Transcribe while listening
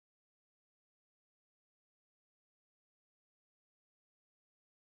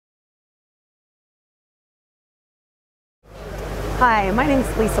Hi, my name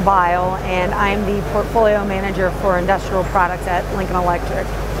is Lisa Byall, and I'm the Portfolio Manager for Industrial Products at Lincoln Electric.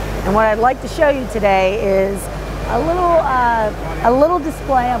 And what I'd like to show you today is a little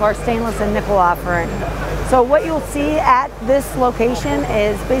display of our stainless and nickel offering. So what you'll see at this location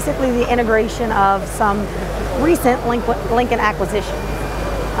is basically the integration of some recent Lincoln acquisitions.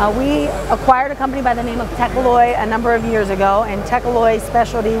 We acquired a company by the name of Techalloy a number of years ago, and Techalloy's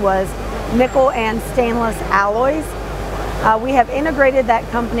specialty was nickel and stainless alloys. We have integrated that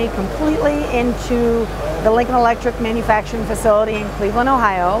company completely into the Lincoln Electric manufacturing facility in Cleveland,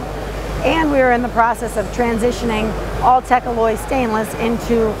 Ohio, and we are in the process of transitioning all Techalloy stainless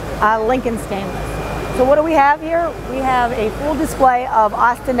into Lincoln stainless. So what do we have here? We have a full display of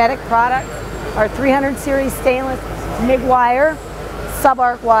austenitic products, our 300 series stainless MIG wire,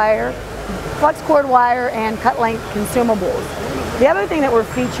 sub-arc wire, flux cord wire, and cut length consumables. The other thing that we're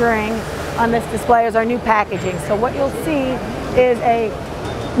featuring on this display is our new packaging. So what you'll see is a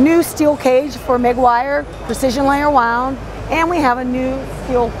new steel cage for MIG wire, precision layer wound, and we have a new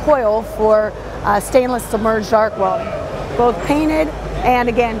steel coil for stainless submerged arc welding, both painted and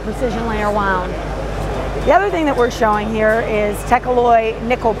again precision layer wound. The other thing that we're showing here is Techalloy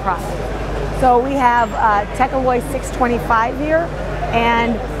nickel products. So we have Techalloy 625 here,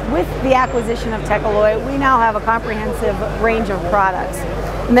 and with the acquisition of Techalloy, we now have a comprehensive range of products.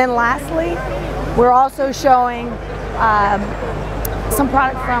 And then lastly, we're also showing some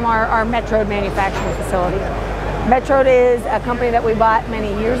products from our Metrode manufacturing facility. Metrode is a company that we bought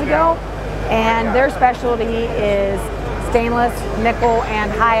many years ago, and their specialty is stainless, nickel,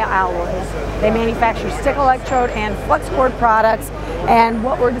 and high alloys. They manufacture stick electrode and flux cord products, and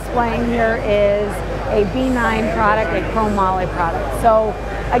what we're displaying here is a B9 product, a chrome moly product. So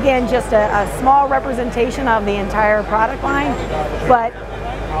again, just a small representation of the entire product line, but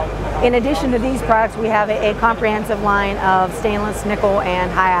in addition to these products, we have a comprehensive line of stainless, nickel,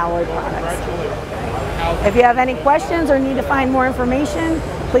 and high alloy products. If you have any questions or need to find more information,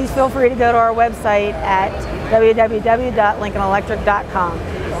 please feel free to go to our website at www.lincolnelectric.com.